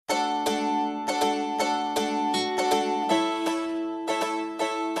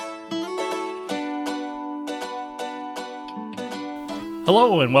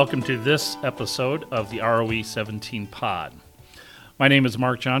Hello and welcome to this episode of the ROE 17 Pod. My name is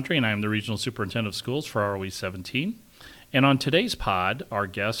Mark Jontry and I am the Regional Superintendent of Schools for ROE 17. And on today's pod, our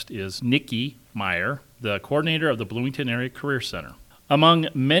guest is Nikki Meyer, the coordinator of the Bloomington Area Career Center. Among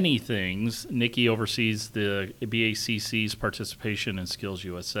many things, Nikki oversees the BACC's participation in Skills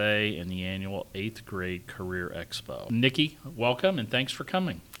USA and the annual 8th Grade Career Expo. Nikki, welcome and thanks for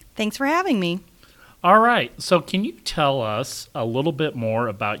coming. Thanks for having me. All right, so can you tell us a little bit more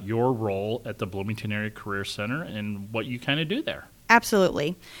about your role at the Bloomington Area Career Center and what you kind of do there?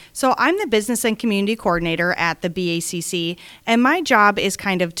 Absolutely. So I'm the Business and Community Coordinator at the BACC, and my job is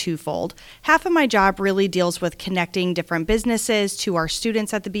kind of twofold. Half of my job really deals with connecting different businesses to our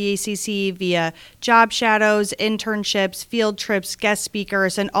students at the BACC via job shadows, internships, field trips, guest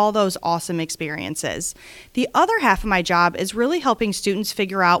speakers, and all those awesome experiences. The other half of my job is really helping students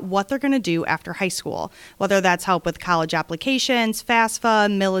figure out what they're going to do after high school, whether that's help with college applications,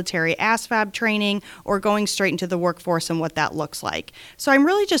 FAFSA, military ASVAB training, or going straight into the workforce and what that looks like. So I'm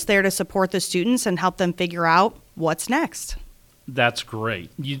really just there to support the students and help them figure out what's next. That's great.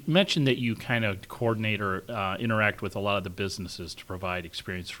 You mentioned that you kind of coordinate or interact with a lot of the businesses to provide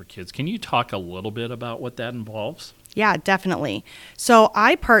experience for kids. Can you talk a little bit about what that involves? Yeah, definitely. So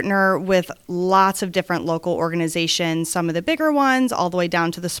I partner with lots of different local organizations, some of the bigger ones, all the way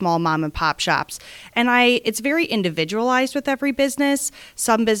down to the small mom and pop shops. And it's very individualized with every business.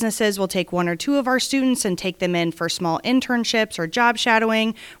 Some businesses will take one or two of our students and take them in for small internships or job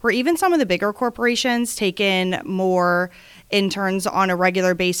shadowing, where even some of the bigger corporations take in more interns on a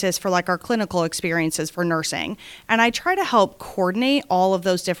regular basis for like our clinical experiences for nursing. And I try to help coordinate all of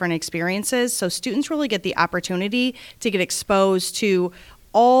those different experiences so students really get the opportunity to get exposed to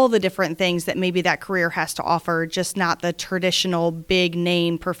all the different things that maybe that career has to offer, just not the traditional big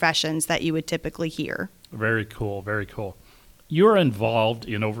name professions that you would typically hear. Very cool, very cool. You're involved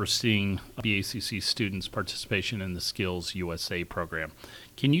in overseeing BACC students' participation in the Skills USA program.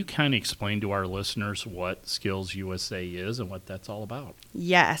 Can you kind of explain to our listeners what Skills USA is and what that's all about?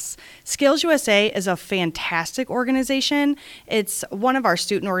 Yes. Skills USA is a fantastic organization. It's one of our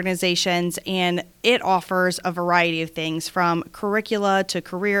student organizations, and it offers a variety of things from curricula to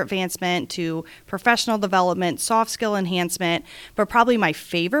career advancement to professional development, soft skill enhancement. But probably my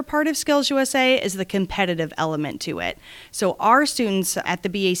favorite part of Skills USA is the competitive element to it. So our students at the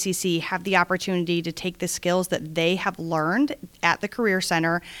BACC have the opportunity to take the skills that they have learned at the Career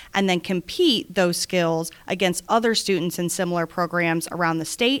Center and then compete those skills against other students in similar programs around the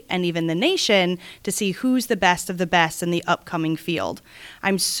state and even the nation to see who's the best of the best in the upcoming field.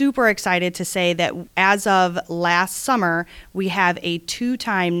 I'm super excited to say that as of last summer, we have a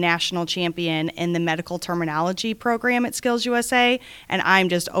 2-time national champion in the medical terminology program at Skills USA, and I'm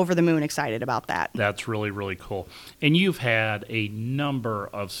just over the moon excited about that. That's really, really cool. And you've had a number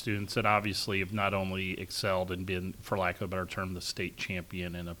of students that obviously have not only excelled and been, for lack of a better term, the state champion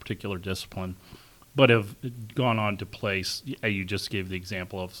in a particular discipline, but have gone on to place, you just gave the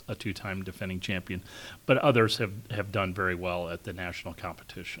example of a 2-time defending champion, but others have done very well at the national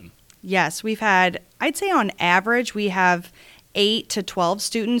competition. Yes, we've had, I'd say on average, we have 8 to 12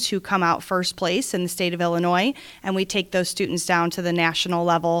 students who come out first place in the state of Illinois, and we take those students down to the national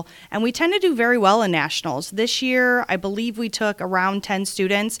level, and we tend to do very well in nationals. This year, I believe we took around 10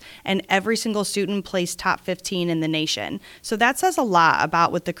 students, and every single student placed top 15 in the nation. So that says a lot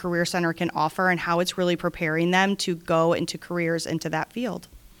about what the Career Center can offer and how it's really preparing them to go into careers into that field.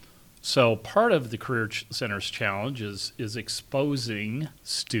 So part of the Career Center's challenge is exposing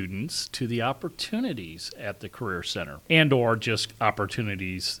students to the opportunities at the Career Center and or just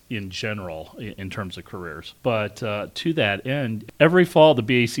opportunities in general in terms of careers. But to that end, every fall the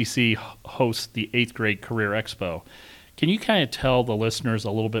BACC hosts the 8th Grade Career Expo. Can you kind of tell the listeners a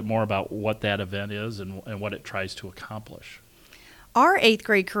little bit more about what that event is and what it tries to accomplish? Our 8th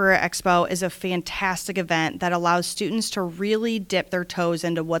Grade Career Expo is a fantastic event that allows students to really dip their toes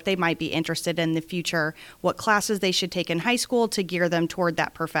into what they might be interested in the future, what classes they should take in high school to gear them toward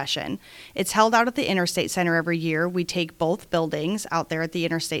that profession. It's held out at the Interstate Center every year. We take both buildings out there at the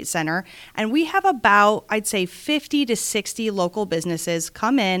Interstate Center, and we have about, I'd say, 50 to 60 local businesses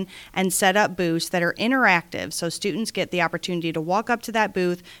come in and set up booths that are interactive, so students get the opportunity to walk up to that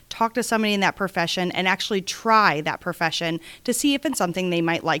booth, talk to somebody in that profession, and actually try that profession to see if it's something they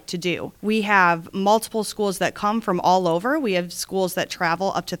might like to do. We have multiple schools that come from all over. We have schools that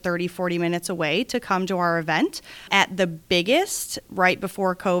travel up to 30, 40 minutes away to come to our event. At the biggest, right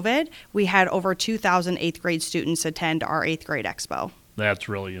before COVID, we had over 2,000 8th grade students attend our 8th Grade Expo. That's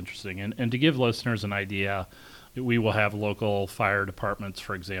really interesting. And to give listeners an idea We will have local fire departments,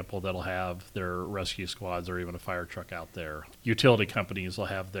 for example, that'll have their rescue squads or even a fire truck out there. Utility companies will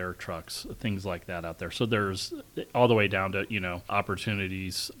have their trucks, things like that out there. So there's all the way down to,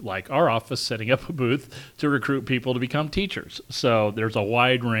 opportunities like our office setting up a booth to recruit people to become teachers. So there's a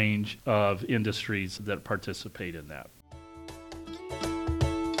wide range of industries that participate in that.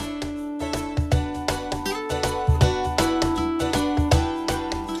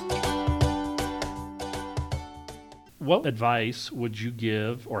 What advice would you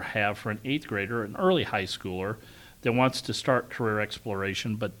give or have for an 8th grader, an early high schooler, that wants to start career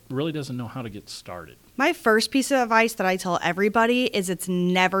exploration but really doesn't know how to get started? My first piece of advice that I tell everybody is it's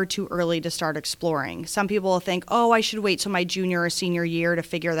never too early to start exploring. Some people will think, I should wait till my junior or senior year to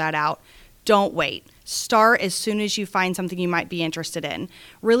figure that out. Don't wait. Start as soon as you find something you might be interested in.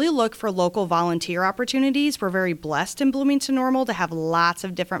 Really look for local volunteer opportunities. We're very blessed in Bloomington Normal to have lots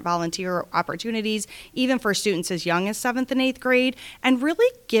of different volunteer opportunities, even for students as young as 7th and 8th grade, and really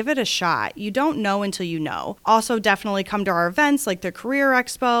give it a shot. You don't know until you know. Also, definitely come to our events like the Career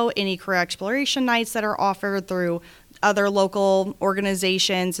Expo, any career exploration nights that are offered through other local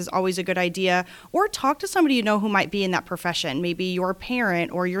organizations is always a good idea. Or talk to somebody you know who might be in that profession. Maybe your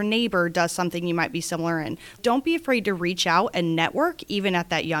parent or your neighbor does something you might be similar in. Don't be afraid to reach out and network even at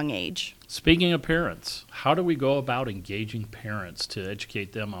that young age. Speaking of parents, how do we go about engaging parents to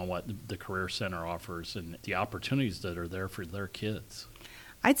educate them on what the Career Center offers and the opportunities that are there for their kids?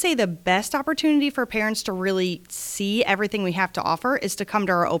 I'd say the best opportunity for parents to really see everything we have to offer is to come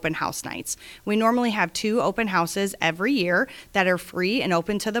to our open house nights. We normally have 2 open houses every year that are free and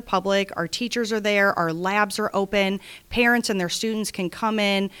open to the public. Our teachers are there, our labs are open. Parents and their students can come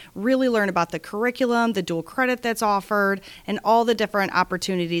in, really learn about the curriculum, the dual credit that's offered, and all the different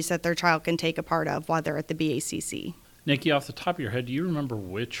opportunities that their child can take a part of while they're at the BACC. Nikki, off the top of your head, do you remember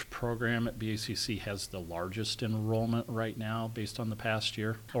which program at BACC has the largest enrollment right now based on the past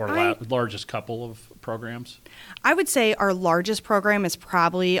year, or largest couple of programs? I would say our largest program is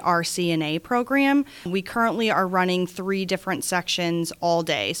probably our CNA program. We currently are running 3 different sections all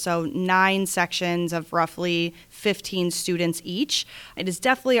day, so 9 sections of roughly 15 students each. It is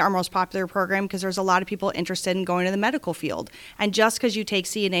definitely our most popular program because there's a lot of people interested in going to the medical field. And just because you take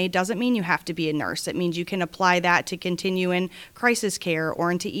CNA doesn't mean you have to be a nurse. It means you can apply that to continue in crisis care or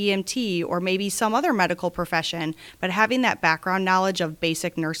into EMT or maybe some other medical profession. But having that background knowledge of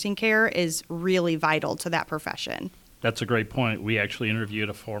basic nursing care is really vital to that profession. That's a great point. We actually interviewed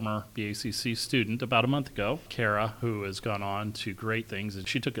a former BACC student about a month ago, Kara, who has gone on to great things. And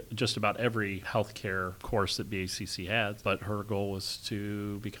she took just about every healthcare course that BACC has, but her goal was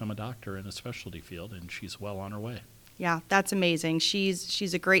to become a doctor in a specialty field, and she's well on her way. Yeah, that's amazing.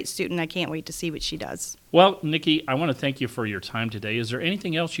 She's a great student. I can't wait to see what she does. Well, Nikki, I want to thank you for your time today. Is there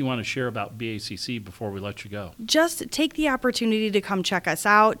anything else you want to share about BACC before we let you go? Just take the opportunity to come check us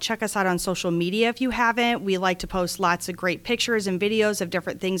out. Check us out on social media if you haven't. We like to post lots of great pictures and videos of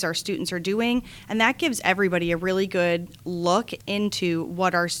different things our students are doing, and that gives everybody a really good look into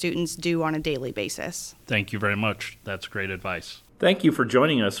what our students do on a daily basis. Thank you very much. That's great advice. Thank you for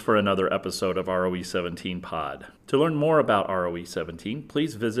joining us for another episode of ROE 17 Pod. To learn more about ROE 17,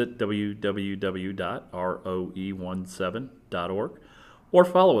 please visit www.roe17.org or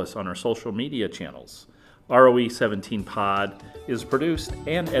follow us on our social media channels. ROE 17 Pod is produced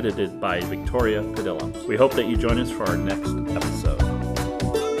and edited by Victoria Padilla. We hope that you join us for our next episode.